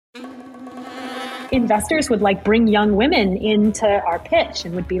investors would like bring young women into our pitch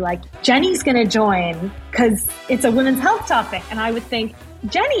and would be like, Jenny's going to join because it's a women's health topic. And I would think,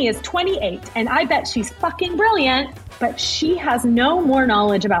 Jenny is 28 and I bet she's fucking brilliant, but she has no more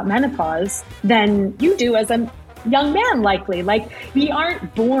knowledge about menopause than you do as a young man, likely. Like, we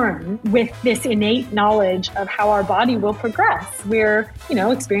aren't born with this innate knowledge of how our body will progress. We're,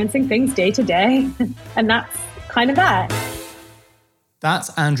 experiencing things day to day. And that's kind of that.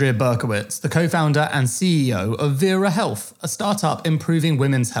 That's Andrea Berchowitz, the co-founder and CEO of Vira Health, a startup improving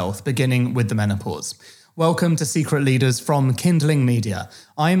women's health beginning with the menopause. Welcome to Secret Leaders from Kindling Media.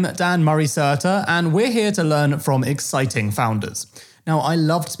 I'm Dan Murray-Serter, and we're here to learn from exciting founders. Now, I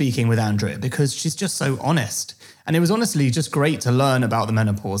loved speaking with Andrea because she's just so honest. And it was honestly just great to learn about the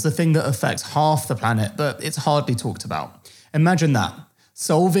menopause, the thing that affects half the planet, but it's hardly talked about. Imagine that,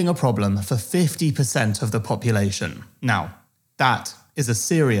 solving a problem for 50% of the population. Now, that is a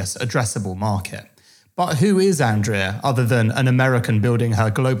serious addressable market. But who is Andrea other than an American building her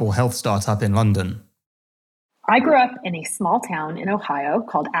global health startup in London? I grew up in a small town in Ohio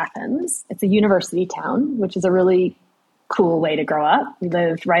called Athens. It's a university town, which is a really cool way to grow up. We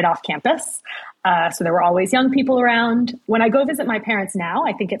lived right off campus. So there were always young people around. When I go visit my parents now,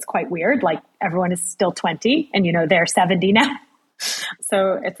 I think it's quite weird. Like, everyone is still 20 and, they're 70 now.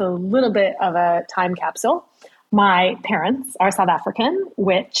 So it's a little bit of a time capsule. My parents are South African,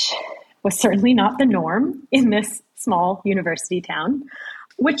 which was certainly not the norm in this small university town,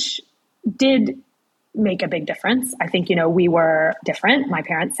 which did make a big difference. I think, we were different. My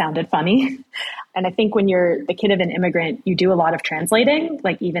parents sounded funny. And I think when you're the kid of an immigrant, you do a lot of translating.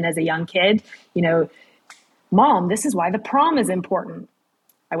 Like, even as a young kid, Mom, this is why the prom is important.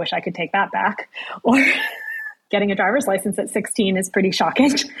 I wish I could take that back. Or getting a driver's license at 16 is pretty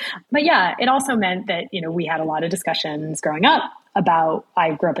shocking. But yeah, it also meant that, we had a lot of discussions growing up about,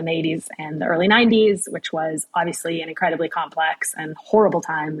 I grew up in the 80s and the early 90s, which was obviously an incredibly complex and horrible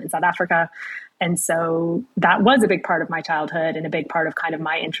time in South Africa. And so that was a big part of my childhood and a big part of kind of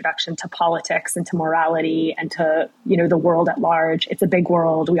my introduction to politics and to morality and to, the world at large. It's a big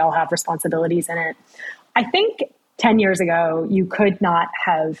world. We all have responsibilities in it. I think 10 years ago, you could not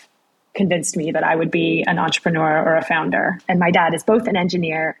have convinced me that I would be an entrepreneur or a founder. And my dad is both an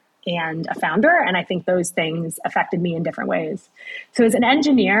engineer and a founder. And I think those things affected me in different ways. So as an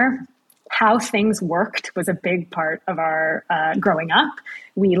engineer, how things worked was a big part of our growing up.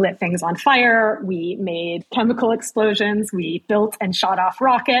 We lit things on fire. We made chemical explosions. We built and shot off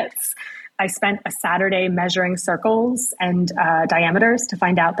rockets. I spent a Saturday measuring circles and diameters to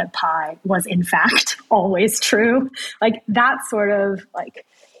find out that pi was, in fact, always true. Like, that sort of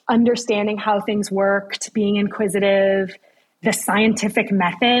understanding how things worked, being inquisitive, the scientific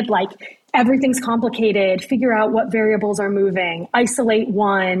method, everything's complicated, figure out what variables are moving, isolate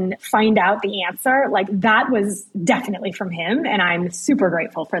one, find out the answer. That was definitely from him. And I'm super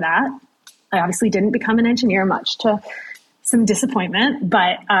grateful for that. I obviously didn't become an engineer, much to some disappointment,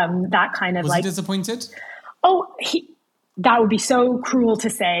 but that kind of Was he disappointed? Oh, that would be so cruel to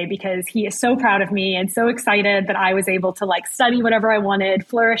say, because he is so proud of me and so excited that I was able to study whatever I wanted,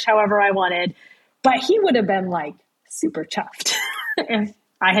 flourish however I wanted. But he would have been super chuffed if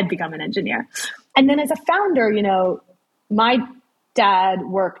I had become an engineer. And then as a founder, my dad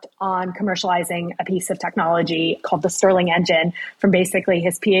worked on commercializing a piece of technology called the Stirling engine from basically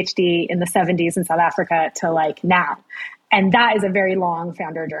his PhD in the 70s in South Africa to now. And that is a very long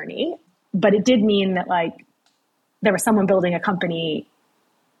founder journey. But it did mean that there was someone building a company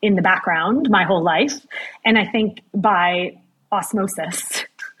in the background my whole life. And I think by osmosis,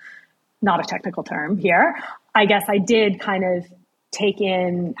 not a technical term here, I guess I did kind of take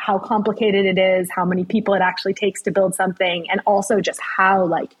in how complicated it is, how many people it actually takes to build something, and also just how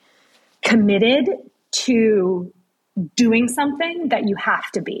committed to doing something that you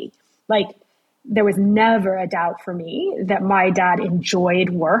have to be. There was never a doubt for me that my dad enjoyed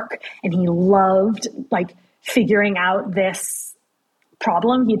work and he loved figuring out this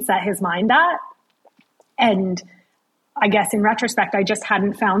problem he'd set his mind at. And I guess in retrospect, I just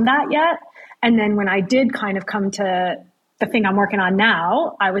hadn't found that yet. And then when I did kind of come to the thing I'm working on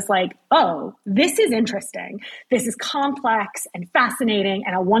now, I was like, oh, this is interesting. This is complex and fascinating.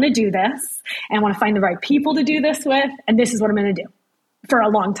 And I want to do this. And I want to find the right people to do this with. And this is what I'm going to do for a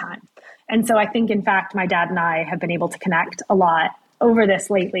long time. And so I think, in fact, my dad and I have been able to connect a lot over this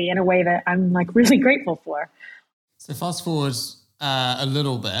lately in a way that I'm really grateful for. So fast forward a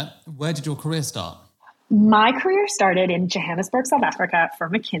little bit, where did your career start? My career started in Johannesburg, South Africa for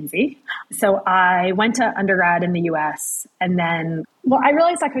McKinsey. So I went to undergrad in the US, and then, I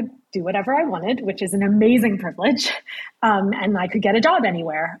realized I could do whatever I wanted, which is an amazing privilege. And I could get a job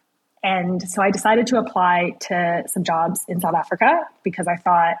anywhere. And so I decided to apply to some jobs in South Africa because I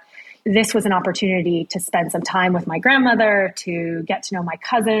thought this was an opportunity to spend some time with my grandmother, to get to know my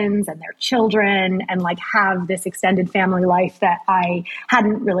cousins and their children, and like have this extended family life that I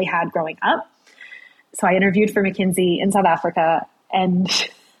hadn't really had growing up. So I interviewed for McKinsey in South Africa, and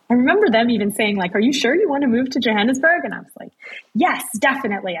I remember them even saying like, "Are you sure you want to move to Johannesburg?" And I was like, "Yes,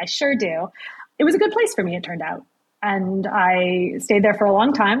 definitely. I sure do." It was a good place for me, it turned out. And I stayed there for a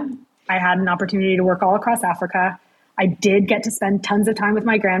long time. I had an opportunity to work all across Africa. I did get to spend tons of time with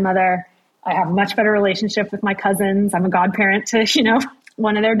my grandmother. I have a much better relationship with my cousins. I'm a godparent to,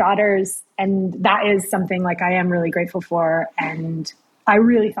 one of their daughters. And that is something like I am really grateful for. And I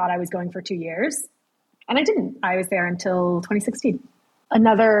really thought I was going for 2 years. And I didn't. I was there until 2016.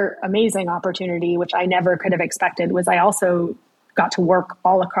 Another amazing opportunity, which I never could have expected, was I also got to work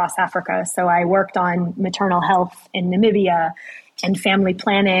all across Africa. So I worked on maternal health in Namibia and family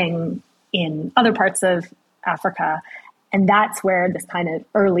planning in other parts of Africa. And that's where this kind of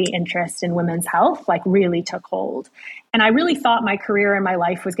early interest in women's health like really took hold. And I really thought my career and my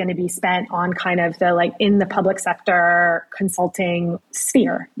life was going to be spent on kind of the like in the public sector consulting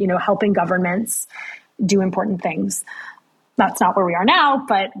sphere, helping governments do important things. That's not where we are now,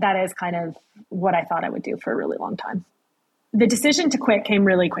 but that is kind of what I thought I would do for a really long time. The decision to quit came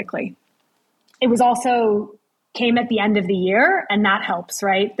really quickly. It was also came at the end of the year, and that helps,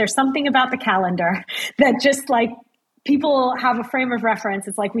 right? There's something about the calendar that just like people have a frame of reference.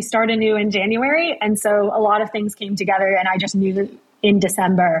 It's like we start anew in January. And so a lot of things came together, and I just knew in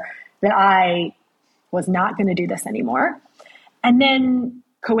December that I was not going to do this anymore. And then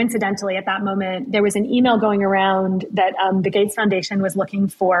coincidentally, at that moment, there was an email going around that the Gates Foundation was looking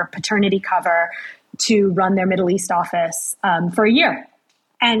for paternity cover to run their Middle East office for a year.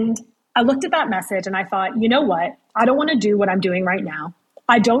 And I looked at that message and I thought, you know what? I don't want to do what I'm doing right now.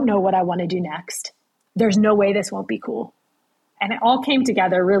 I don't know what I want to do next. There's no way this won't be cool. And it all came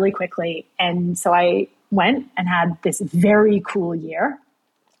together really quickly. And so I went and had this very cool year.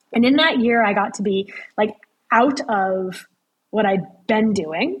 And in that year, I got to be like out of what I'd been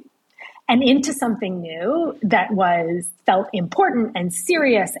doing and into something new that felt important and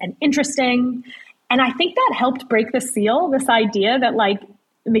serious and interesting. And I think that helped break the seal, this idea that like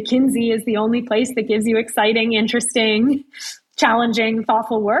McKinsey is the only place that gives you exciting, interesting, challenging,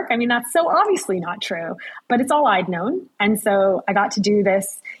 thoughtful work. I mean, that's so obviously not true, but it's all I'd known. And so I got to do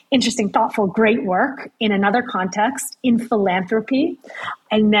this interesting, thoughtful, great work in another context in philanthropy.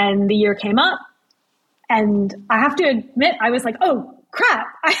 And then the year came up, and I have to admit, I was like, oh, crap,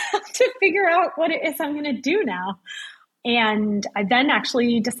 I have to figure out what it is I'm going to do now. And I then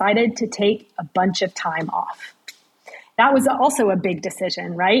actually decided to take a bunch of time off. That was also a big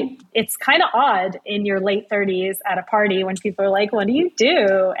decision, right? It's kind of odd in your late 30s at a party when people are like, what do you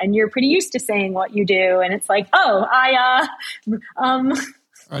do? And you're pretty used to saying what you do. And it's like, oh,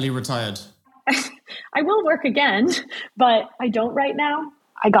 Early retired. I will work again, but I don't right now.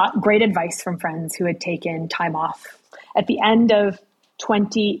 I got great advice from friends who had taken time off. At the end of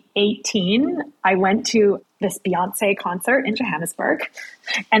 2018, I went to this Beyonce concert in Johannesburg,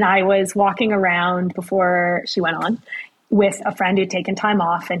 and I was walking around before she went on with a friend who'd taken time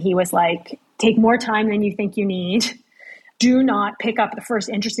off, and he was like, take more time than you think you need. Do not pick up the first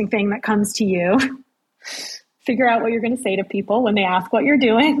interesting thing that comes to you. Figure out what you're going to say to people when they ask what you're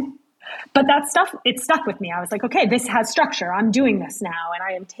doing. But that stuff, it stuck with me. I was like, okay, this has structure. I'm doing this now, and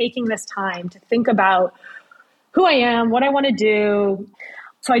I am taking this time to think about who I am, what I want to do.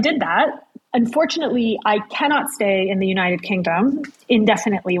 So I did that. Unfortunately, I cannot stay in the United Kingdom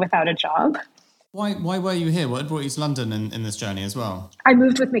indefinitely without a job. Why were you here? What brought you to London in this journey as well? I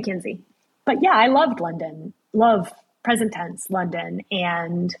moved with McKinsey. But yeah, I loved London, love present tense London,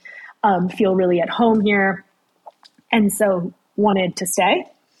 and feel really at home here. And so wanted to stay.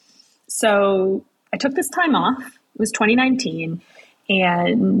 So I took this time off. It was 2019.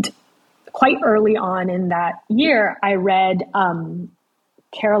 And quite early on in that year, I read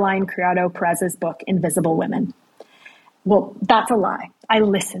Caroline Criado Perez's book, Invisible Women. Well, that's a lie. I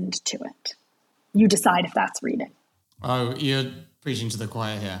listened to it. You decide if that's reading. Oh, you're preaching to the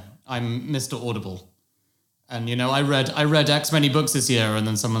choir here. I'm Mr. Audible. And, I read X many books this year, and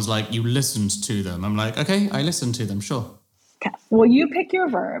then someone's like, you listened to them. I'm like, okay, I listened to them, sure. Okay. Well, you pick your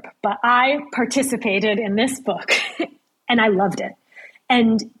verb, but I participated in this book, and I loved it.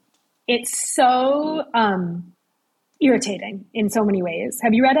 And it's so irritating in so many ways.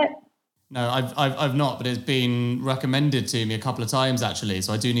 Have you read it? No, I've not, but it's been recommended to me a couple of times, actually,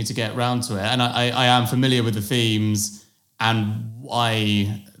 so I do need to get round to it. And I am familiar with the themes and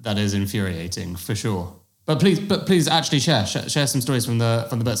why that is infuriating, for sure. But please actually share some stories from the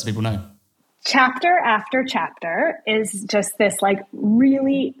book so people know. Chapter after chapter is just this like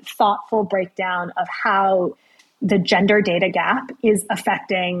really thoughtful breakdown of how the gender data gap is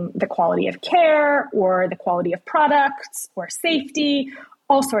affecting the quality of care or the quality of products or safety,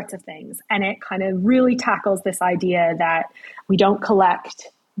 all sorts of things. And it kind of really tackles this idea that we don't collect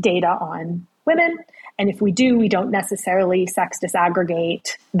data on women. And if we do, we don't necessarily sex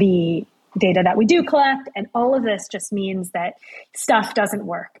disaggregate the data that we do collect. And all of this just means that stuff doesn't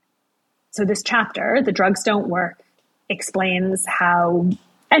work. So this chapter, The Drugs Don't Work, explains how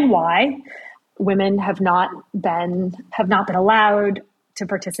and why women have not been allowed to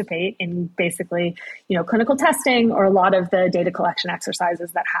participate in basically, clinical testing or a lot of the data collection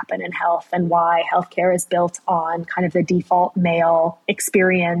exercises that happen in health, and why healthcare is built on kind of the default male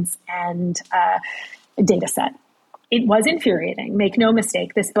experience and data set. It was infuriating. Make no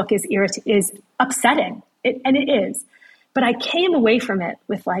mistake. This book is upsetting, and it is. But I came away from it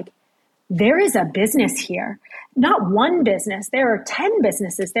with there is a business here. Not one business. There are 10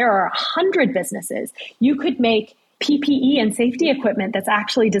 businesses. There are 100 businesses. You could make PPE and safety equipment that's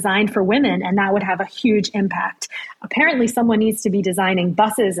actually designed for women, and that would have a huge impact. Apparently, someone needs to be designing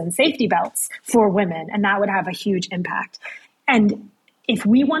buses and safety belts for women, and that would have a huge impact. And if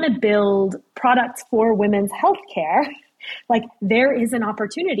we want to build products for women's healthcare, there is an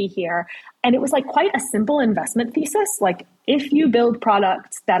opportunity here. And it was quite a simple investment thesis. If you build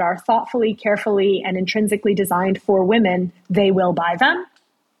products that are thoughtfully, carefully, and intrinsically designed for women, they will buy them.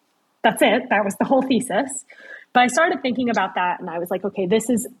 That's it. That was the whole thesis. But I started thinking about that, and I was like, okay, this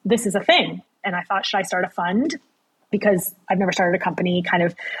is a thing. And I thought, should I start a fund? Because I've never started a company. Kind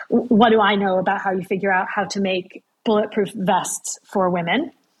of, what do I know about how you figure out how to make bulletproof vests for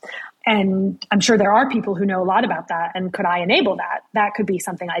women? And I'm sure there are people who know a lot about that. And could I enable that? That could be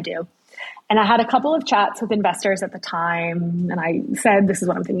something I do. And I had a couple of chats with investors at the time, and I said, this is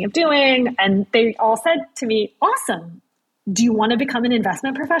what I'm thinking of doing. And they all said to me, awesome. Do you want to become an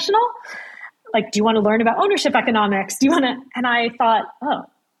investment professional? Do you want to learn about ownership economics? Do you want to? And I thought,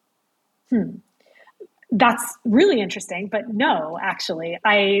 that's really interesting. But no, actually,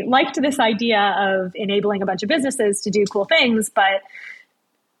 I liked this idea of enabling a bunch of businesses to do cool things, but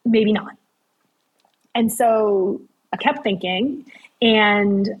maybe not. And so I kept thinking,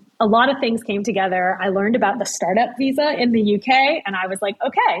 and a lot of things came together. I learned about the startup visa in the UK, and I was like,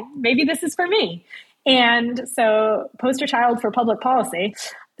 okay, maybe this is for me. And so poster child for public policy.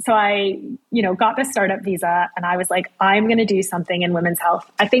 So I, got this startup visa, and I was like, I'm going to do something in women's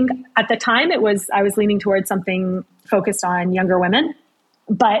health. I think at the time I was leaning towards something focused on younger women.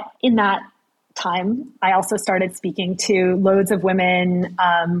 But in that time, I also started speaking to loads of women,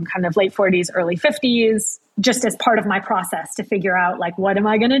 kind of late 40s, early 50s, just as part of my process to figure out what am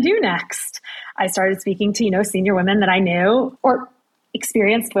I going to do next? I started speaking to, senior women that I knew, or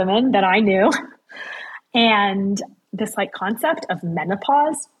experienced women that I knew. And this concept of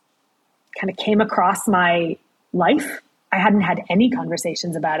menopause kind of came across my life. I hadn't had any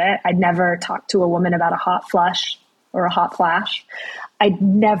conversations about it. I'd never talked to a woman about a hot flush or a hot flash. I'd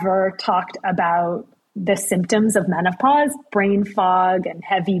never talked about the symptoms of menopause: brain fog and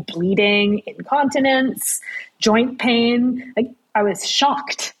heavy bleeding, incontinence, joint pain. I was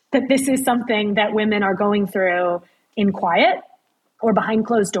shocked that this is something that women are going through in quiet or behind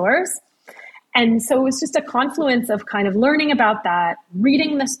closed doors. And so it was just a confluence of kind of learning about that,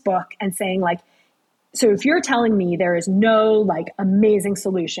 reading this book, and saying so if you're telling me there is no amazing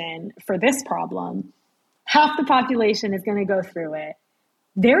solution for this problem, half the population is going to go through it.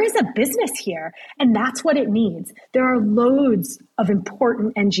 There is a business here, and that's what it needs. There are loads of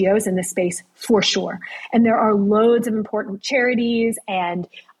important NGOs in this space for sure. And there are loads of important charities, and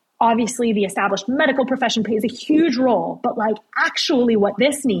obviously the established medical profession plays a huge role. But actually what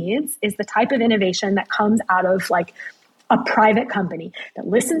this needs is the type of innovation that comes out of a private company that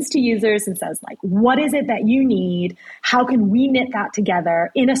listens to users and says, what is it that you need? How can we knit that together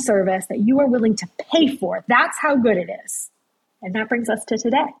in a service that you are willing to pay for? That's how good it is. And that brings us to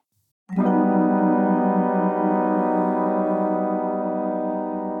today.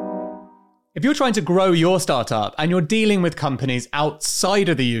 If you're trying to grow your startup and you're dealing with companies outside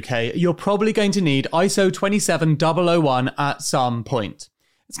of the UK, you're probably going to need ISO 27001 at some point.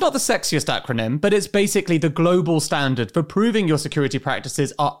 It's not the sexiest acronym, but it's basically the global standard for proving your security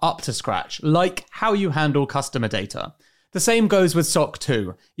practices are up to scratch, like how you handle customer data. The same goes with SOC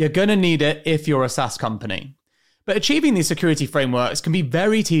 2. You're going to need it if you're a SaaS company. But achieving these security frameworks can be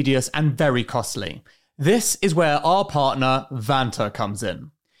very tedious and very costly. This is where our partner, Vanta, comes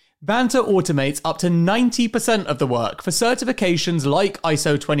in. Vanta automates up to 90% of the work for certifications like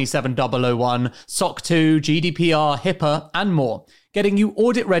ISO 27001, SOC 2, GDPR, HIPAA, and more, getting you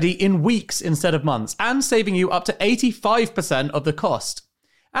audit ready in weeks instead of months and saving you up to 85% of the cost.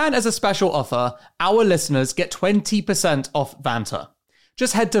 And as a special offer, our listeners get 20% off Vanta.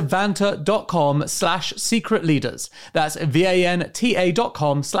 Just head to vanta.com/secretleaders. That's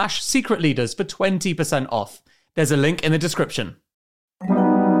VANTA.com/secretleaders for 20% off. There's a link in the description.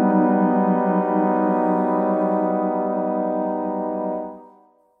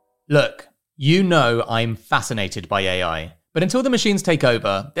 Look, you know I'm fascinated by AI, but until the machines take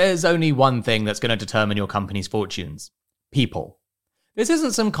over, there's only one thing that's going to determine your company's fortunes: people. This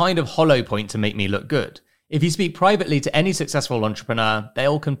isn't some kind of hollow point to make me look good. If you speak privately to any successful entrepreneur,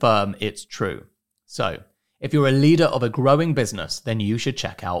 they'll confirm it's true. So, if you're a leader of a growing business, then you should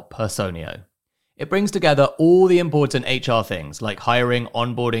check out Personio. It brings together all the important HR things like hiring,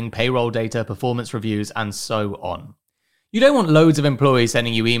 onboarding, payroll data, performance reviews, and so on. You don't want loads of employees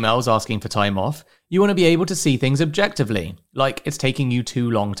sending you emails asking for time off. You want to be able to see things objectively, like it's taking you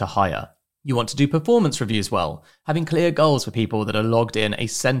too long to hire. You want to do performance reviews well, having clear goals for people that are logged in a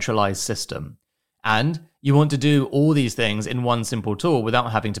centralized system. And you want to do all these things in one simple tool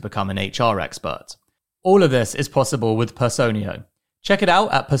without having to become an HR expert. All of this is possible with Personio. Check it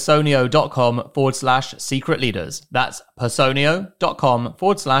out at personio.com/secretleaders. That's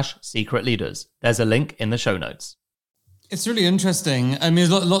personio.com/secretleaders. There's a link in the show notes. It's really interesting. I mean,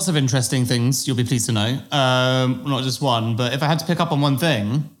 there's lots of interesting things, you'll be pleased to know. Not just one, but if I had to pick up on one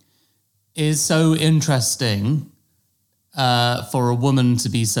thing, it's so interesting for a woman to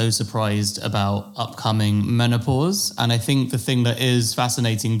be so surprised about upcoming menopause. And I think the thing that is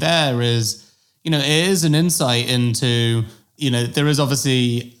fascinating there is, it is an insight into, there is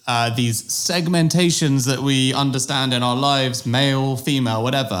obviously these segmentations that we understand in our lives, male, female,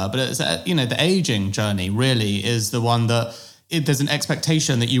 whatever. But it's, the aging journey really is the one that there's an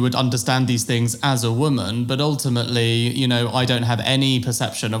expectation that you would understand these things as a woman. But ultimately, I don't have any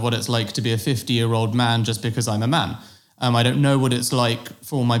perception of what it's like to be a 50-year-old man just because I'm a man. I don't know what it's like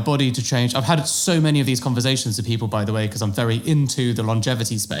for my body to change. I've had so many of these conversations with people, by the way, because I'm very into the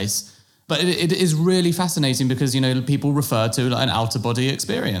longevity space. But it is really fascinating because, people refer to an out-of-body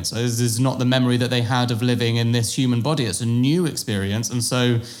experience. This is not the memory that they had of living in this human body. It's a new experience. And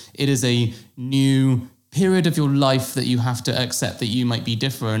so it is a new period of your life that you have to accept that you might be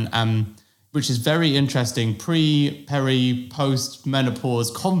different, which is very interesting. Pre, peri, post-menopause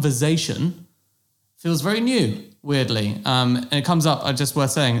conversation feels very new, weirdly. And it comes up, just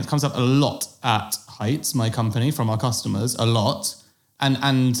worth saying, it comes up a lot at Heights, my company, from our customers, a lot.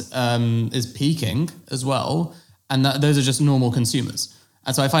 And is peaking as well. And those are just normal consumers.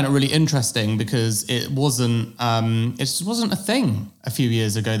 And so I find it really interesting because it just wasn't a thing a few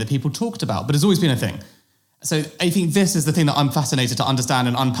years ago that people talked about, but it's always been a thing. So I think this is the thing that I'm fascinated to understand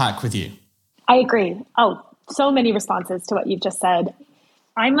and unpack with you. I agree. Oh, so many responses to what you've just said.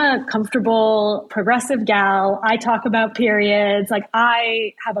 I'm a comfortable, progressive gal. I talk about periods. Like,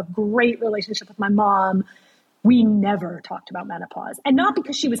 I have a great relationship with my mom. We never talked about menopause. And not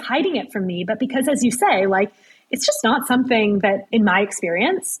because she was hiding it from me, but because, as you say, it's just not something that, in my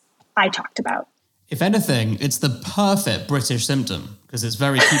experience, I talked about. If anything, it's the perfect British symptom because it's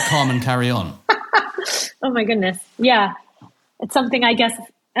very keep calm and carry on. Oh, my goodness. Yeah. It's something I guess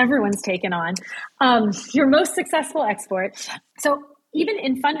everyone's taken on. Your most successful export. So even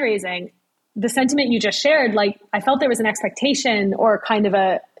in fundraising, the sentiment you just shared, I felt there was an expectation or kind of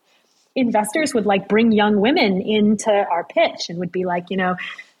investors would bring young women into our pitch and would be like,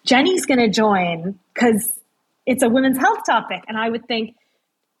 Jenny's going to join because it's a women's health topic. And I would think,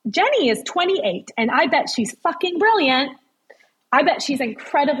 Jenny is 28 and I bet she's fucking brilliant. I bet she's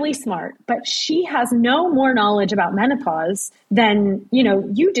incredibly smart, but she has no more knowledge about menopause than,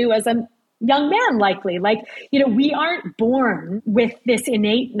 you do as a young man, likely. We aren't born with this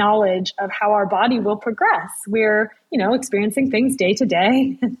innate knowledge of how our body will progress. We're, experiencing things day to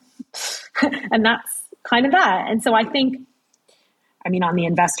day. And that's kind of that. And so I think, on the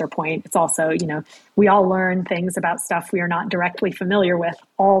investor point, it's also, we all learn things about stuff we are not directly familiar with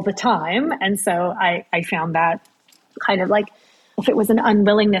all the time. And so I found that kind of if it was an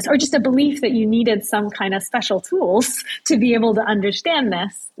unwillingness or just a belief that you needed some kind of special tools to be able to understand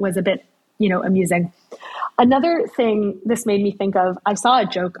this was a bit, amusing. Another thing this made me think of, I saw a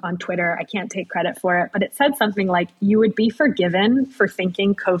joke on Twitter. I can't take credit for it, but it said something like, you would be forgiven for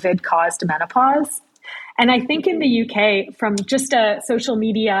thinking COVID caused menopause. And I think in the UK, from just a social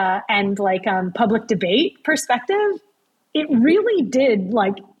media and public debate perspective, it really did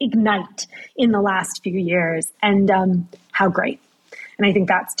ignite in the last few years. And how great. And I think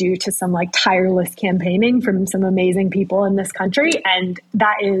that's due to some like tireless campaigning from some amazing people in this country. And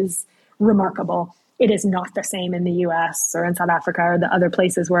that is remarkable. It is not the same in the US or in South Africa or the other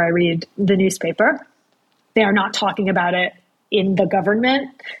places where I read the newspaper. They are not talking about it in the government.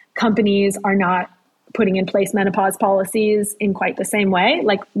 Companies are not putting in place menopause policies in quite the same way.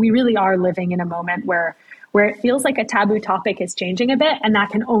 Like, we really are living in a moment where it feels like a taboo topic is changing a bit, and that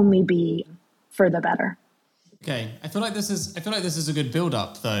can only be for the better. Okay, I feel like this is a good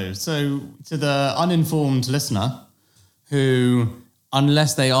build-up, though. So, to the uninformed listener, who,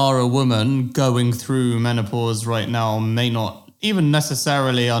 unless they are a woman going through menopause right now, may not even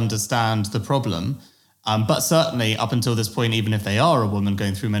necessarily understand the problem, but certainly up until this point, even if they are a woman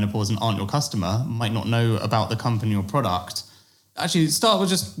going through menopause and aren't your customer, might not know about the company or product. Actually, start with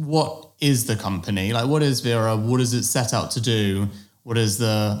just what is the company? Like, what is Vira? What is it set out to do? What is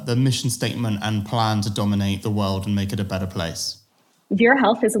the mission statement and plan to dominate the world and make it a better place? Vira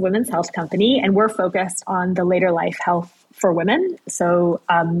Health is a women's health company, and we're focused on the later life health for women. So,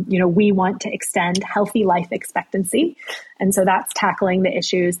 we want to extend healthy life expectancy. And so that's tackling the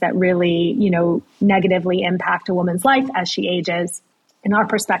issues that really, negatively impact a woman's life as she ages. And our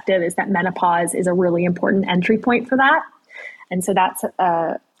perspective is that menopause is a really important entry point for that. And so that's,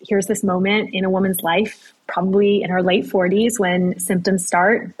 here's this moment in a woman's life, probably in her late 40s, when symptoms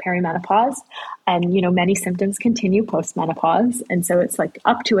start, perimenopause, and, many symptoms continue post-menopause. And so it's like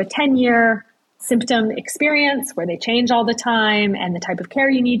up to a 10-year symptom experience where they change all the time, and the type of care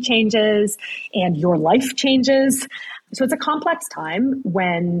you need changes, and your life changes. So it's a complex time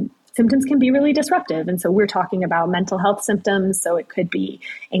when symptoms can be really disruptive. And so we're talking about mental health symptoms. So it could be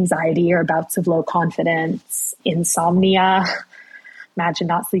anxiety or bouts of low confidence, insomnia. Imagine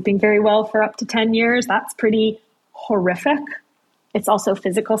not sleeping very well for up to 10 years. That's pretty horrific. It's also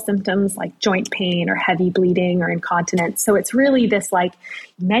physical symptoms like joint pain or heavy bleeding or incontinence. So it's really this like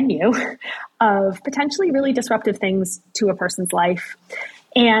menu of potentially really disruptive things to a person's life.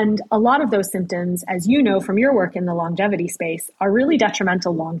 And a lot of those symptoms, as you know from your work in the longevity space, are really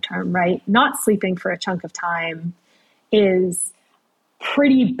detrimental long-term, right? Not sleeping for a chunk of time is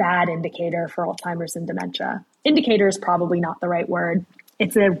pretty bad indicator for Alzheimer's and dementia. Indicator is probably not the right word.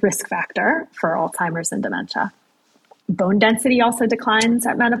 It's a risk factor for Alzheimer's and dementia. Bone density also declines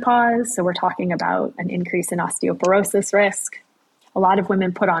at menopause. So we're talking about an increase in osteoporosis risk. A lot of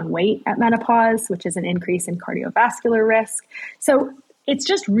women put on weight at menopause, which is an increase in cardiovascular risk. So it's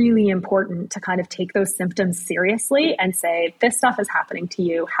just really important to kind of take those symptoms seriously and say, this stuff is happening to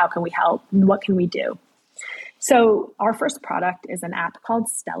you. How can we help? What can we do? So our first product is an app called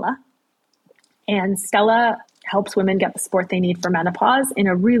Stella. And Stella helps women get the support they need for menopause in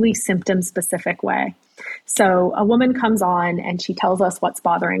a really symptom-specific way. So a woman comes on and she tells us what's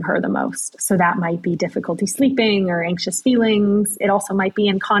bothering her the most. So that might be difficulty sleeping or anxious feelings. It also might be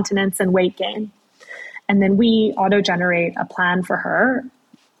incontinence and weight gain. And then we auto-generate a plan for her,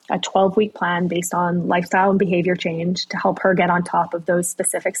 a 12-week plan based on lifestyle and behavior change to help her get on top of those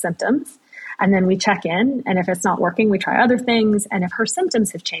specific symptoms. And then we check in, and if it's not working, we try other things. And if her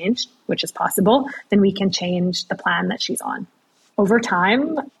symptoms have changed, which is possible, then we can change the plan that she's on. Over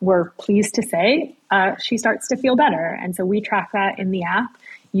time, we're pleased to say she starts to feel better. And so we track that in the app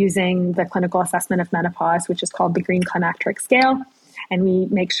using the clinical assessment of menopause, which is called the Green Climacteric Scale. And we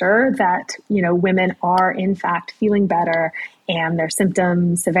make sure that, women are in fact feeling better and their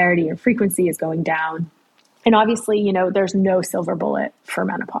symptom severity and frequency is going down. And obviously, there's no silver bullet for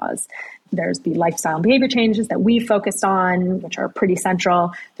menopause. There's the lifestyle and behavior changes that we focused on, which are pretty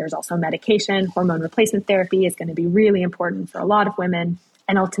central. There's also medication. Hormone replacement therapy is going to be really important for a lot of women.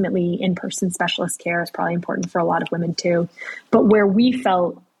 And ultimately, in-person specialist care is probably important for a lot of women too. But where we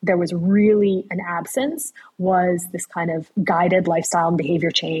felt there was really an absence was this kind of guided lifestyle and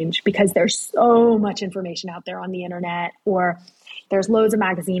behavior change, because there's so much information out there on the internet, or there's loads of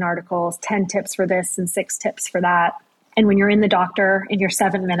magazine articles, 10 tips for this and 6 tips for that. And when you're in the doctor in your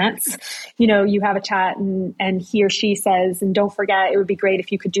 7 minutes, you have a chat and he or she says, and don't forget, it would be great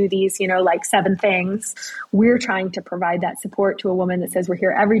if you could do these, 7 things. We're trying to provide that support to a woman that says, we're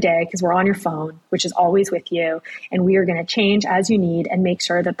here every day because we're on your phone, which is always with you. And we are going to change as you need and make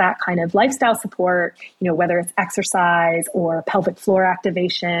sure that that kind of lifestyle support, whether it's exercise or pelvic floor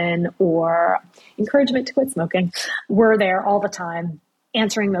activation or encouragement to quit smoking, we're there all the time,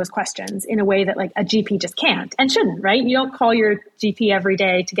 answering those questions in a way that like a GP just can't and shouldn't, right? You don't call your GP every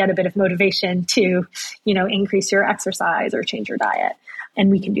day to get a bit of motivation to, increase your exercise or change your diet. And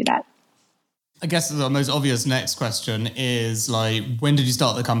we can do that. I guess the most obvious next question is like, when did you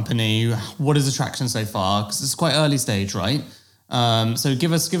start the company? What is the traction so far? Because it's quite early stage, right? So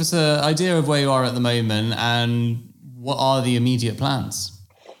give us an idea of where you are at the moment and what are the immediate plans?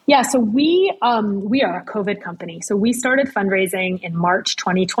 Yeah, so we are a COVID company. So we started fundraising in March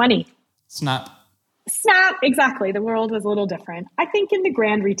 2020. Snap, exactly. The world was a little different. I think in the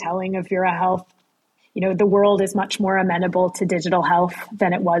grand retelling of Vira Health, the world is much more amenable to digital health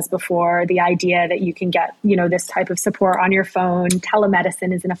than it was before. The idea that you can get, this type of support on your phone,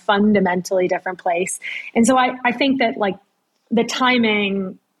 telemedicine is in a fundamentally different place. And so I think that the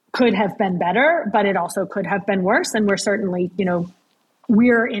timing could have been better, but it also could have been worse. And we're certainly,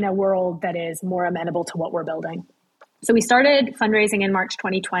 we're in a world that is more amenable to what we're building. So we started fundraising in March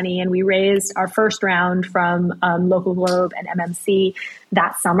 2020, and we raised our first round from Local Globe and MMC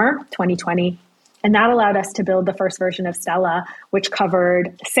that summer, 2020. And that allowed us to build the first version of Stella, which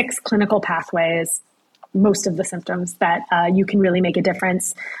covered 6 clinical pathways, most of the symptoms that you can really make a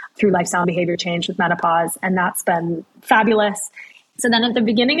difference through lifestyle and behavior change with menopause. And that's been fabulous. So then at the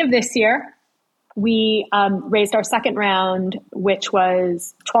beginning of this year, we raised our second round, which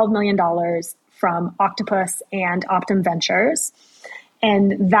was $12 million from Octopus and Optum Ventures.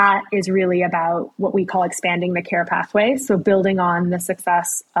 And that is really about what we call expanding the care pathway. So building on the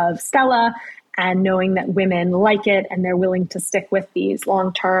success of Stella and knowing that women like it and they're willing to stick with these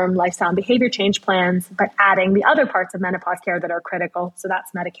long-term lifestyle and behavior change plans, but adding the other parts of menopause care that are critical. So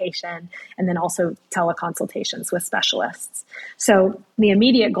that's medication and then also teleconsultations with specialists. So the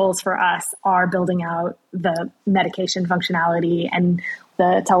immediate goals for us are building out the medication functionality and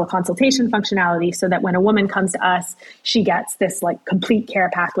the teleconsultation functionality so that when a woman comes to us, she gets this complete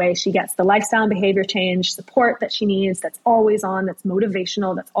care pathway. She gets the lifestyle and behavior change support that she needs, that's always on, that's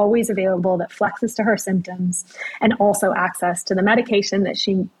motivational, that's always available, that flexes to her symptoms, and also access to the medication that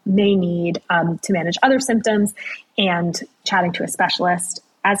she may need to manage other symptoms and chatting to a specialist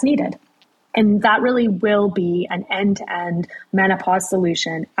as needed. And that really will be an end-to-end menopause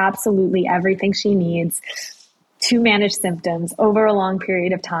solution, absolutely everything she needs to manage symptoms over a long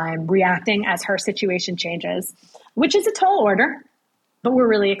period of time, reacting as her situation changes, which is a tall order, but we're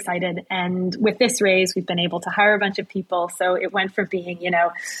really excited. And with this raise, we've been able to hire a bunch of people. So it went from being,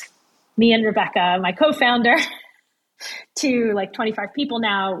 me and Rebecca, my co-founder, to 25 people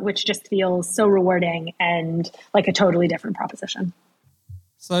now, which just feels so rewarding and like a totally different proposition.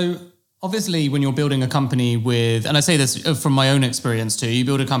 So obviously, when you're building a company with, and I say this from my own experience too, you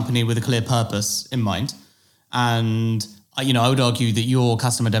build a company with a clear purpose in mind. And, I would argue that your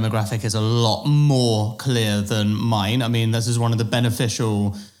customer demographic is a lot more clear than mine. I mean, this is one of the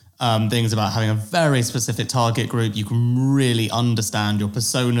beneficial things about having a very specific target group. You can really understand your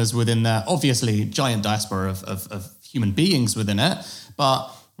personas within there. Obviously, giant diaspora of human beings within it, but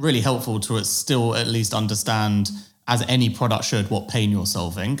really helpful to still at least understand, as any product should, what pain you're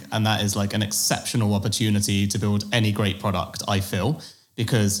solving. And that is an exceptional opportunity to build any great product, I feel,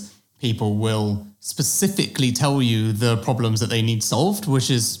 because people will specifically tell you the problems that they need solved, which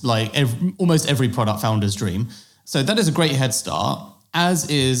is almost every product founder's dream. So that is a great head start, as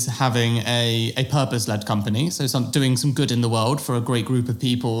is having a purpose-led company. So doing some good in the world for a great group of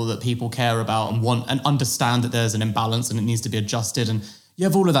people that people care about and want and understand that there's an imbalance and it needs to be adjusted. And you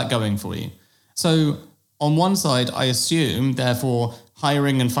have all of that going for you. So on one side, I assume, therefore,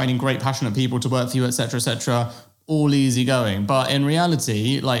 hiring and finding great, passionate people to work for you, et cetera, all easy going. But in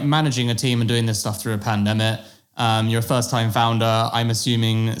reality, managing a team and doing this stuff through a pandemic, you're a first-time founder, I'm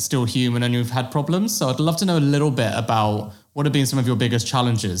assuming still human and you've had problems. So I'd love to know a little bit about what have been some of your biggest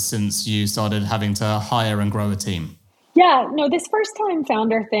challenges since you started having to hire and grow a team. Yeah, no, this first-time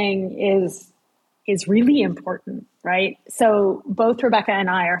founder thing is really important, right? So both Rebecca and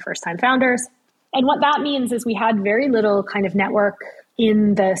I are first-time founders. And what that means is we had very little kind of network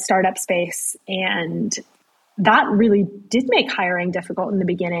in the startup space, and that really did make hiring difficult in the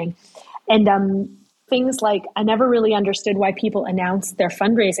beginning. And things like, I never really understood why people announced their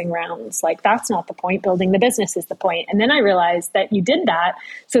fundraising rounds. That's not the point. Building the business is the point. And then I realized that you did that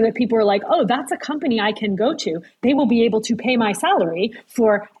so that people were like, oh, that's a company I can go to. They will be able to pay my salary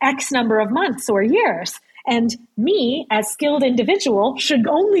for X number of months or years. And me, as skilled individual, should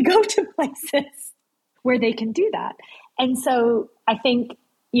only go to places where they can do that. And so I think,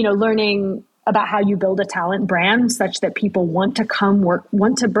 learning about how you build a talent brand such that people want to come work,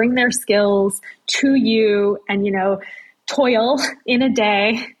 want to bring their skills to you and, toil in a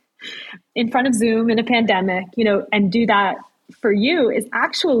day in front of Zoom in a pandemic, and do that for you is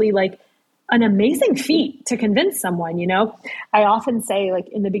actually an amazing feat to convince someone. I often say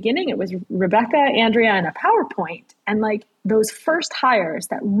in the beginning, it was Rebecca, Andrea, and a PowerPoint. And those first hires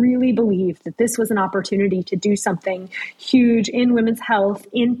that really believed that this was an opportunity to do something huge in women's health,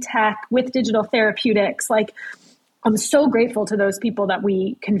 in tech, with digital therapeutics, I'm so grateful to those people that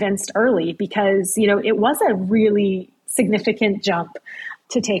we convinced early because, it was a really significant jump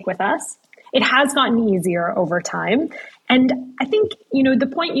to take with us. It has gotten easier over time. And I think,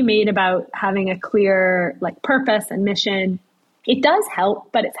 the point you made about having a clear purpose and mission, it does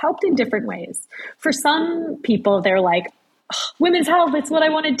help, but it's helped in different ways. For some people, they're like, women's health, it's what I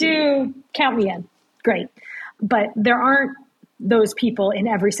want to do. Count me in. Great. But there aren't those people in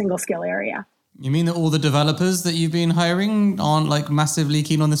every single skill area. You mean that all the developers that you've been hiring aren't massively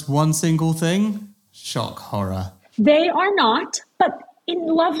keen on this one single thing? Shock horror. They are not, but in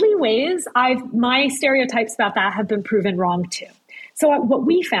lovely ways, my stereotypes about that have been proven wrong too. So what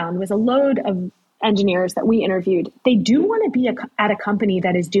we found was a load of engineers that we interviewed, they do want to be at a company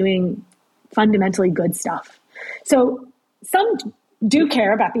that is doing fundamentally good stuff. So some do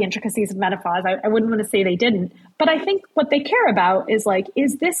care about the intricacies of menopause. I wouldn't want to say they didn't, but I think what they care about is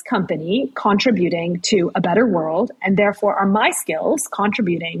this company contributing to a better world? And therefore, are my skills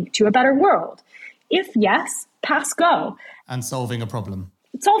contributing to a better world? If yes, pass go. And solving a problem.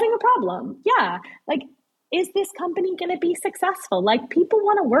 Solving a problem. Yeah. Is this company going to be successful? People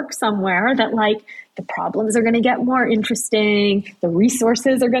want to work somewhere that the problems are going to get more interesting. The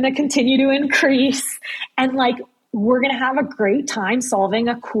resources are going to continue to increase. And we're going to have a great time solving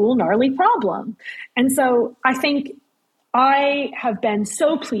a cool, gnarly problem. And so I think I have been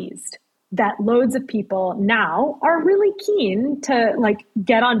so pleased that loads of people now are really keen to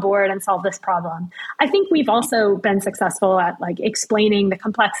get on board and solve this problem. I think we've also been successful at explaining the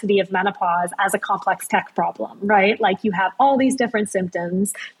complexity of menopause as a complex tech problem, right? You have all these different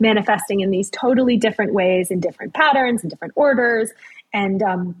symptoms manifesting in these totally different ways, in different patterns, in different orders. And,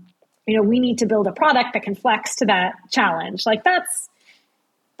 we need to build a product that can flex to that challenge. That's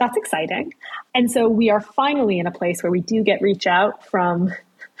exciting. And so we are finally in a place where we do get reach out from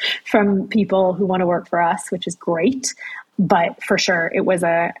people who want to work for us, which is great. But for sure, it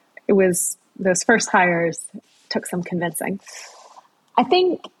was those first hires took some convincing. I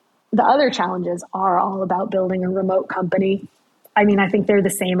think the other challenges are all about building a remote company. I think they're the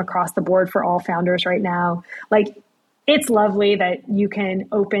same across the board for all founders right now. It's lovely that you can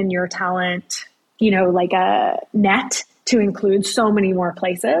open your talent, a net to include so many more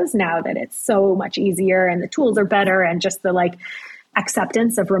places now that it's so much easier and the tools are better and just the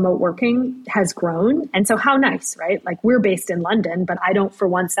acceptance of remote working has grown. And so how nice, right? We're based in London, but I don't for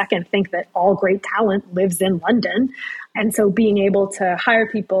one second think that all great talent lives in London. And so being able to hire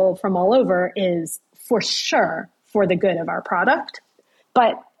people from all over is for sure for the good of our product.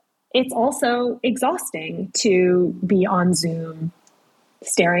 But it's also exhausting to be on Zoom,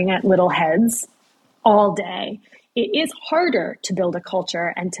 staring at little heads all day. It is harder to build a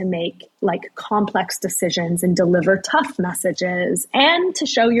culture and to make complex decisions and deliver tough messages and to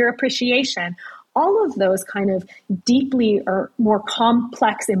show your appreciation. All of those kind of deeply or more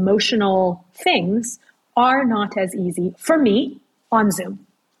complex emotional things are not as easy for me on Zoom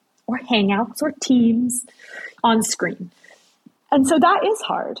or Hangouts or Teams on screen. And so that is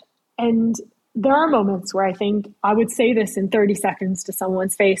hard. And there are moments where I think I would say this in 30 seconds to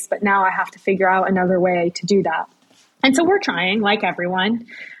someone's face, but now I have to figure out another way to do that. And so we're trying, like everyone.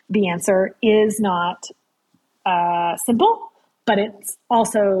 The answer is not simple, but it's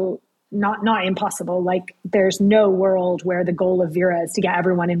also not impossible. There's no world where the goal of Vira is to get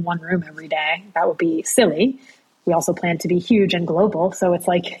everyone in one room every day. That would be silly. We also plan to be huge and global, so it's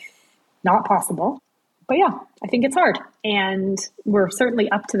not possible. But yeah, I think it's hard. And we're certainly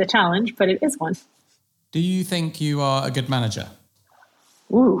up to the challenge, but it is one. Do you think you are a good manager?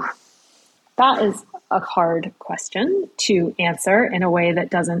 Ooh, that is a hard question to answer in a way that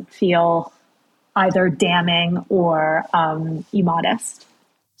doesn't feel either damning or immodest.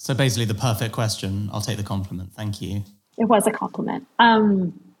 So basically the perfect question. I'll take the compliment. Thank you. It was a compliment.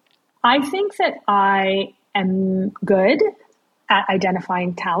 I think that I am good at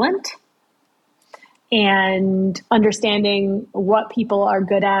identifying talent and understanding what people are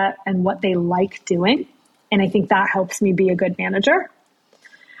good at and what they like doing. And I think that helps me be a good manager.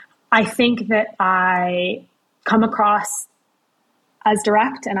 I think that I come across as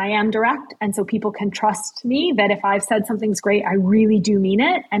direct, and I am direct. And so people can trust me that if I've said something's great, I really do mean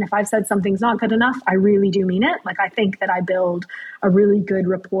it. And if I've said something's not good enough, I really do mean it. I think that I build a really good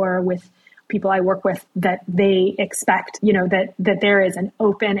rapport with people I work with, that they expect, that there is an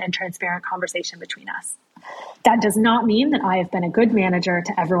open and transparent conversation between us. That does not mean that I have been a good manager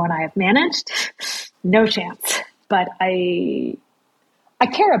to everyone I have managed. No chance. But I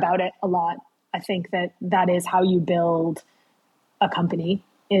care about it a lot. I think that is how you build a company,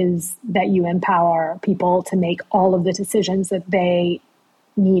 is that you empower people to make all of the decisions that they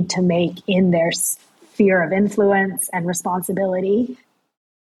need to make in their sphere of influence and responsibility.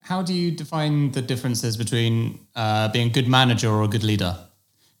 How do you define the differences between being a good manager or a good leader?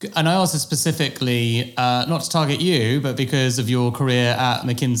 And I ask this specifically, not to target you, but because of your career at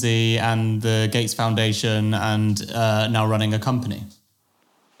McKinsey and the Gates Foundation and now running a company.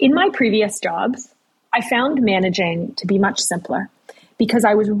 In my previous jobs, I found managing to be much simpler because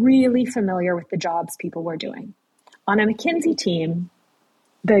I was really familiar with the jobs people were doing. On a McKinsey team,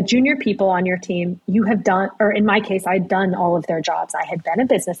 the junior people on your team, you have done, or in my case, I'd done all of their jobs. I had been a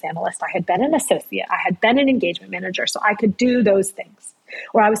business analyst. I had been an associate. I had been an engagement manager. So I could do those things.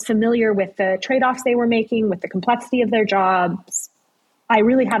 Or I was familiar with the trade-offs they were making, with the complexity of their jobs. I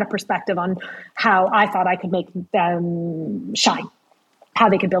really had a perspective on how I thought I could make them shine, how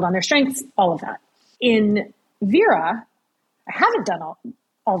they could build on their strengths, all of that. In Vira, I haven't done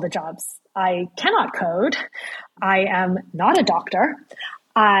all the jobs. I cannot code. I am not a doctor.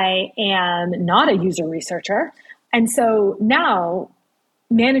 I am not a user researcher. And so now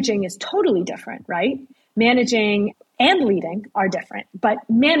managing is totally different, right? Managing and leading are different, but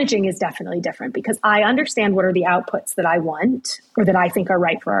managing is definitely different because I understand what are the outputs that I want or that I think are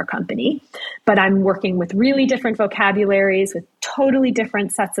right for our company, but I'm working with really different vocabularies, with totally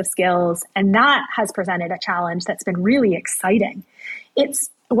different sets of skills, and that has presented a challenge that's been really exciting. It's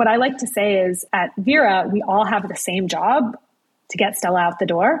what I like to say is at Vira, we all have the same job to get Stella out the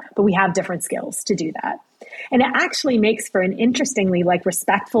door, but we have different skills to do that. And it actually makes for an interestingly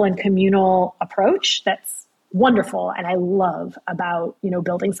respectful and communal approach that's wonderful. And I love about,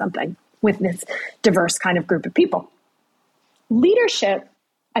 building something with this diverse kind of group of people. Leadership,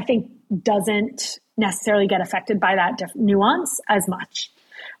 I think, doesn't necessarily get affected by that nuance as much.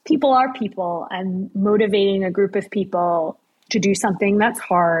 People are people, and motivating a group of people to do something that's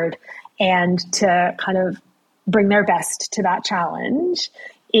hard and to kind of bring their best to that challenge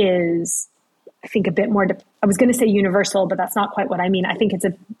is, I think, a bit more, I was going to say universal, but that's not quite what I mean. I think it's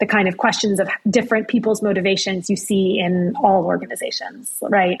the kind of questions of different people's motivations you see in all organizations,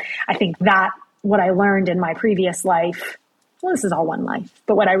 right? I think that what I learned in my previous life, well, this is all one life,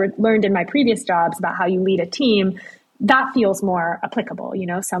 but what I learned in my previous jobs about how you lead a team, that feels more applicable.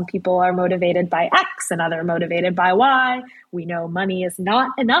 Some people are motivated by X and other motivated by Y. We know money is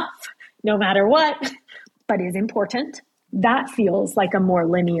not enough, no matter what, but is important. That feels like a more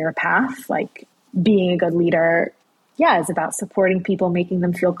linear path. Like being a good leader, is about supporting people, making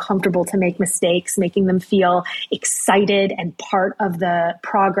them feel comfortable to make mistakes, making them feel excited and part of the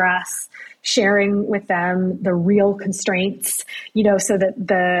progress, sharing with them the real constraints, so that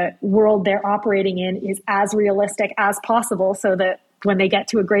the world they're operating in is as realistic as possible so that when they get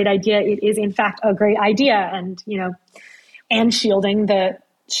to a great idea, it is in fact a great idea, and shielding the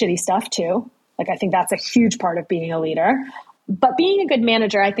shitty stuff too. I think that's a huge part of being a leader. But being a good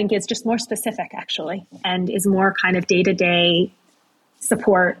manager, I think, is just more specific, actually, and is more kind of day-to-day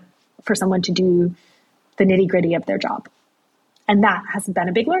support for someone to do the nitty-gritty of their job. And that has been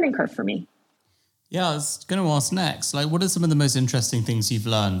a big learning curve for me. Yeah, I was going to ask next, what are some of the most interesting things you've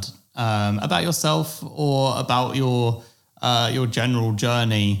learned about yourself or about your general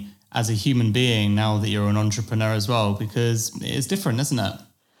journey as a human being now that you're an entrepreneur as well? Because it's different, isn't it?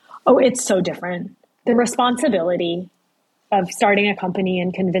 Oh, it's so different. The responsibility of starting a company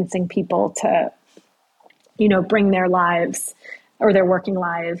and convincing people to, bring their lives or their working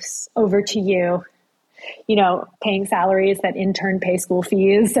lives over to you, paying salaries that in turn pay school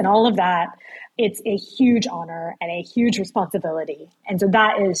fees and all of that. It's a huge honor and a huge responsibility. And so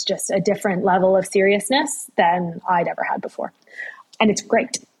that is just a different level of seriousness than I'd ever had before. And it's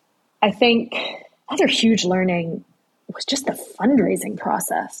great. I think another huge learning was just the fundraising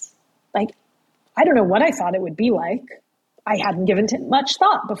process. I don't know what I thought it would be like. I hadn't given it much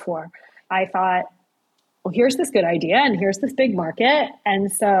thought before. I thought, well, here's this good idea and here's this big market.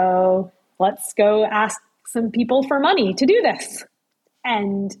 And so let's go ask some people for money to do this.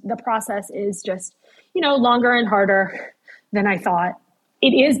 And the process is just, longer and harder than I thought. It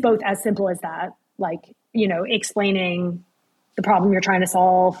is both as simple as that, explaining the problem you're trying to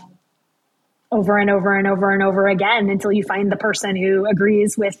solve over and over and over and over again until you find the person who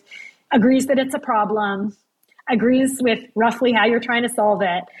agrees that it's a problem, agrees with roughly how you're trying to solve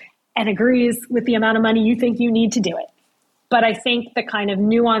it, and agrees with the amount of money you think you need to do it. But I think the kind of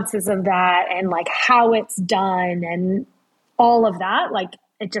nuances of that and how it's done and all of that,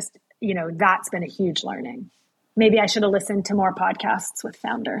 it just, that's been a huge learning. Maybe I should have listened to more podcasts with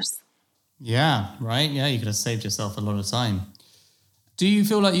founders. Yeah, right. Yeah, you could have saved yourself a lot of time. Do you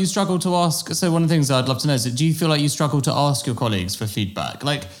feel like you struggle to ask? So one of the things I'd love to know is, do you feel like you struggle to ask your colleagues for feedback?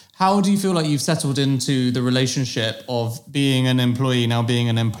 How do you feel like you've settled into the relationship of being an employee, now being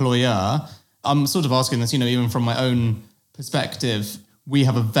an employer, I'm sort of asking this, even from my own perspective, we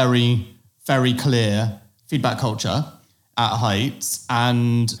have a very, very clear feedback culture at Heights,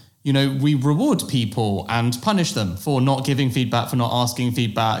 and we reward people and punish them for not giving feedback, for not asking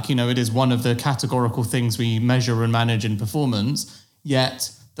feedback. It is one of the categorical things we measure and manage in performance,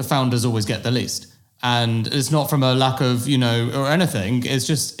 yet the founders always get the least. And it's not from a lack of, or anything. It is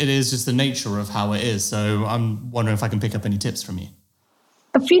just the nature of how it is. So I'm wondering if I can pick up any tips from you.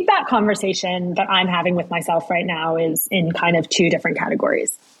 The feedback conversation that I'm having with myself right now is in kind of two different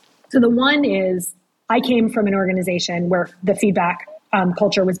categories. So the one is, I came from an organization where the feedback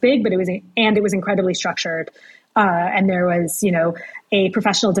culture was big, but it was incredibly structured. And there was, a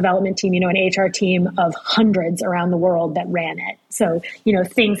professional development team, an HR team of hundreds around the world that ran it. So,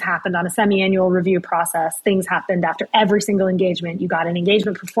 things happened on a semi-annual review process. Things happened after every single engagement. You got an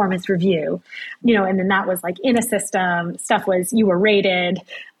engagement performance review, and then that was like in a system. Stuff was, you were rated.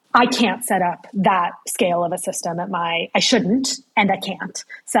 I can't set up that scale of a system I shouldn't, and I can't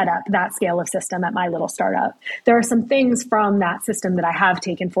set up that scale of system at my little startup. There are some things from that system that I have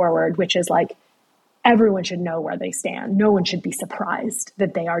taken forward, which is like, everyone should know where they stand. No one should be surprised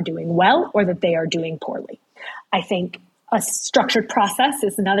that they are doing well or that they are doing poorly. I think a structured process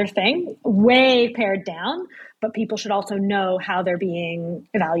is another thing, way pared down, but people should also know how they're being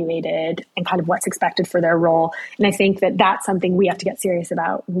evaluated and kind of what's expected for their role. And I think that that's something we have to get serious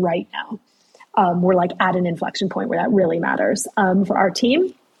about right now. We're like at an inflection point where that really matters for our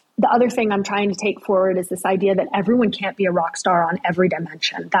team. The other thing I'm trying to take forward is this idea that everyone can't be a rock star on every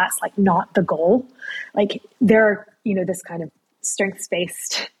dimension. That's like not the goal. Like there, this kind of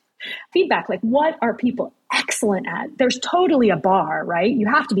strengths-based feedback, like what are people excellent at? There's totally a bar, right? You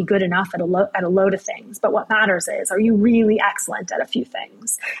have to be good enough at a load of things. But what matters is, are you really excellent at a few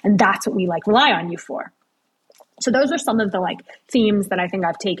things? And that's what we like rely on you for. So those are some of the like themes that I think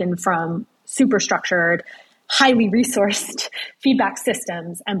I've taken from super structured, highly resourced feedback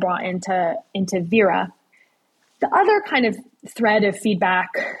systems and brought into Vira. The other kind of thread of feedback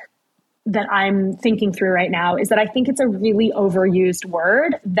that I'm thinking through right now is that I think it's a really overused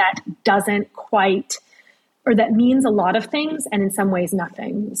word that doesn't quite, or that means a lot of things and in some ways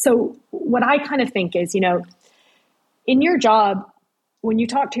nothing. So what I kind of think is, in your job, when you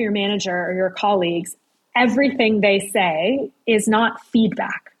talk to your manager or your colleagues, everything they say is not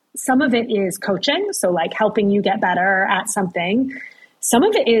feedback. Some of it is coaching, so like helping you get better at something. Some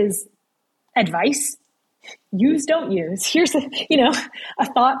of it is advice. Use, don't use. Here's a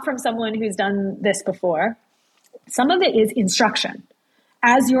thought from someone who's done this before. Some of it is instruction.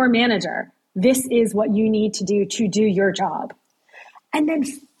 As your manager, this is what you need to do your job. And then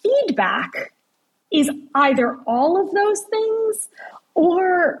feedback is either all of those things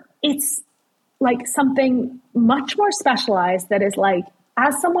or it's like something much more specialized that is like,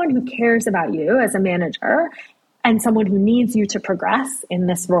 as someone who cares about you as a manager and someone who needs you to progress in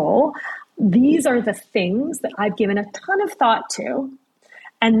this role, these are the things that I've given a ton of thought to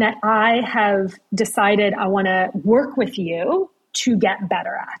and that I have decided I want to work with you to get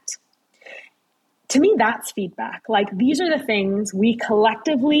better at. To me, that's feedback. Like these are the things we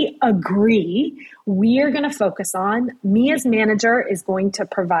collectively agree we are going to focus on. Me as manager is going to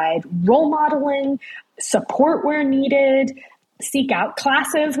provide role modeling, support where needed, seek out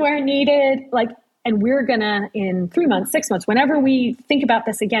classes where needed, and we're gonna, in 3 months, 6 months, whenever we think about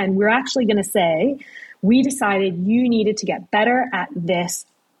this again, we're actually gonna say, we decided you needed to get better at this.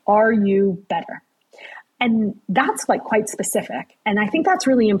 Are you better? And that's like quite specific. And I think that's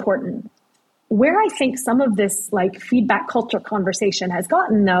really important. Where I think some of this like feedback culture conversation has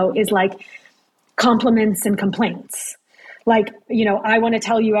gotten though, is like compliments and complaints. Like, I want to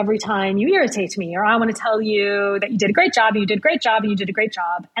tell you every time you irritate me, or I want to tell you that you did a great job, you did a great job, and you did a great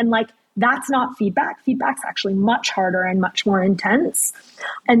job. And like, that's not feedback. Feedback's actually much harder and much more intense.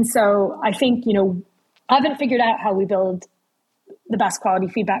 And so I think, I haven't figured out how we build the best quality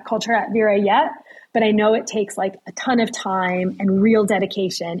feedback culture at Vira yet, but I know it takes like a ton of time and real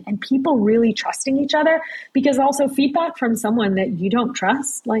dedication and people really trusting each other, because also feedback from someone that you don't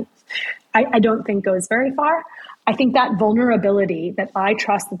trust, like I don't think goes very far. I think that vulnerability that I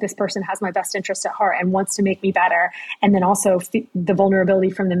trust that this person has my best interest at heart and wants to make me better. And then also the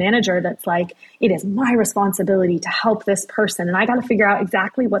vulnerability from the manager that's like, it is my responsibility to help this person. And I got to figure out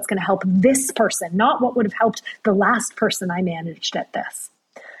exactly what's going to help this person, not what would have helped the last person I managed at this.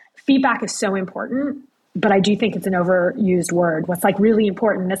 Feedback is so important, but I do think it's an overused word. What's like really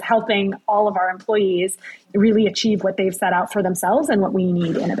important is helping all of our employees really achieve what they've set out for themselves and what we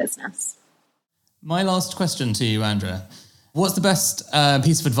need in a business. My last question to you, Andrea. What's the best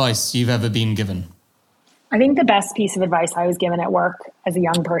piece of advice you've ever been given? I think the best piece of advice I was given at work as a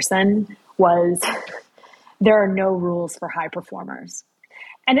young person was there are no rules for high performers.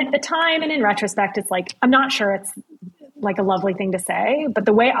 And at the time and in retrospect, it's like, I'm not sure it's like a lovely thing to say, but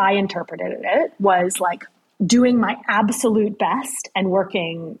the way I interpreted it was like doing my absolute best and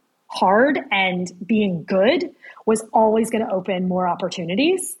working hard and being good was always going to open more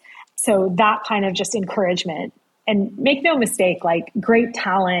opportunities. So that kind of just encouragement. And make no mistake, like great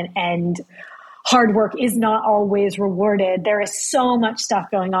talent and hard work is not always rewarded. There is so much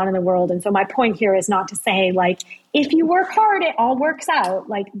stuff going on in the world. And so my point here is not to say like, if you work hard, it all works out.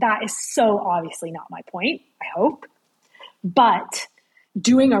 Like that is so obviously not my point, I hope. But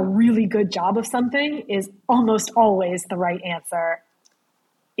doing a really good job of something is almost always the right answer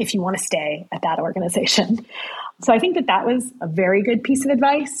if you want to stay at that organization. So I think that that was a very good piece of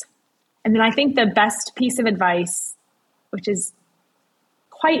advice. And then I think the best piece of advice, which is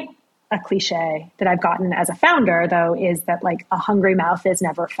quite a cliche that I've gotten as a founder, though, is that like a hungry mouth is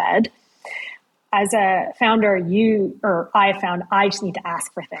never fed. As a founder, I found I just need to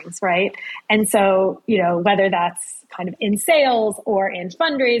ask for things, right? And so, whether that's kind of in sales or in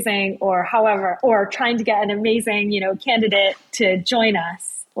fundraising or however, or trying to get an amazing, candidate to join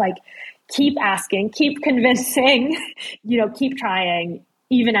us, like keep asking, keep convincing, keep trying,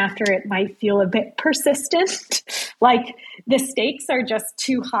 even after it might feel a bit persistent. Like the stakes are just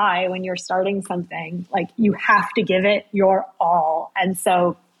too high when you're starting something. Like you have to give it your all. And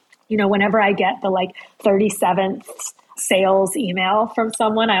so, whenever I get the like 37th sales email from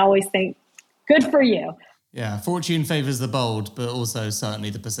someone, I always think, good for you. Yeah, fortune favors the bold, but also certainly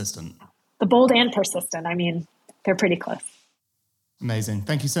the persistent. The bold and persistent. I mean, they're pretty close. Amazing.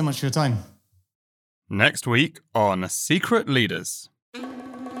 Thank you so much for your time. Next week on Secret Leaders.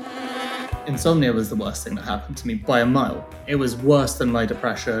 Insomnia was the worst thing that happened to me by a mile. It was worse than my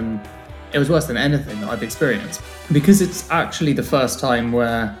depression. It was worse than anything that I've experienced. Because it's actually the first time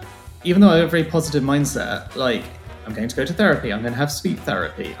where, even though I have a very positive mindset, like, I'm going to go to therapy, I'm going to have sleep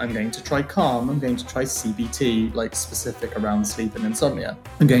therapy, I'm going to try Calm, I'm going to try CBT, like specific around sleep and insomnia.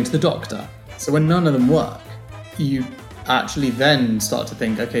 I'm going to the doctor. So when none of them work, you actually then start to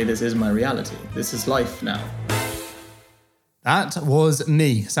think, okay, this is my reality. This is life now. That was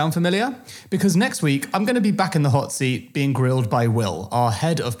me. Sound familiar? Because next week, I'm going to be back in the hot seat being grilled by Will, our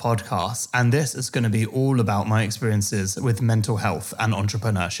head of podcasts, and this is going to be all about my experiences with mental health and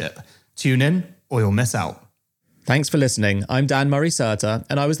entrepreneurship. Tune in or you'll miss out. Thanks for listening. I'm Dan Murray-Serter,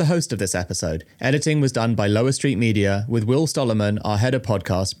 and I was the host of this episode. Editing was done by Lower Street Media, with Will Stollerman, our head of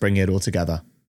podcasts, bringing it all together.